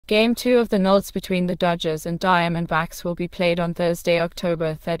Game 2 of the NLDS between the Dodgers and Diamondbacks will be played on Thursday,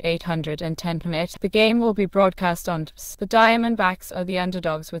 October 3rd, 810 p.m. The game will be broadcast on TBS. The Diamondbacks are the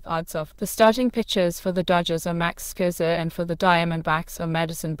underdogs with odds of. The starting pitchers for the Dodgers are Max Scherzer and for the Diamondbacks are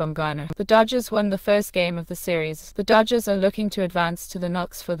Madison Bumgarner. The Dodgers won the first game of the series. The Dodgers are looking to advance to the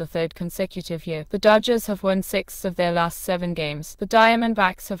NLDS for the third consecutive year. The Dodgers have won 6 of their last 7 games. The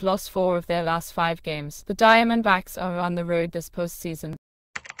Diamondbacks have lost 4 of their last 5 games. The Diamondbacks are on the road this postseason.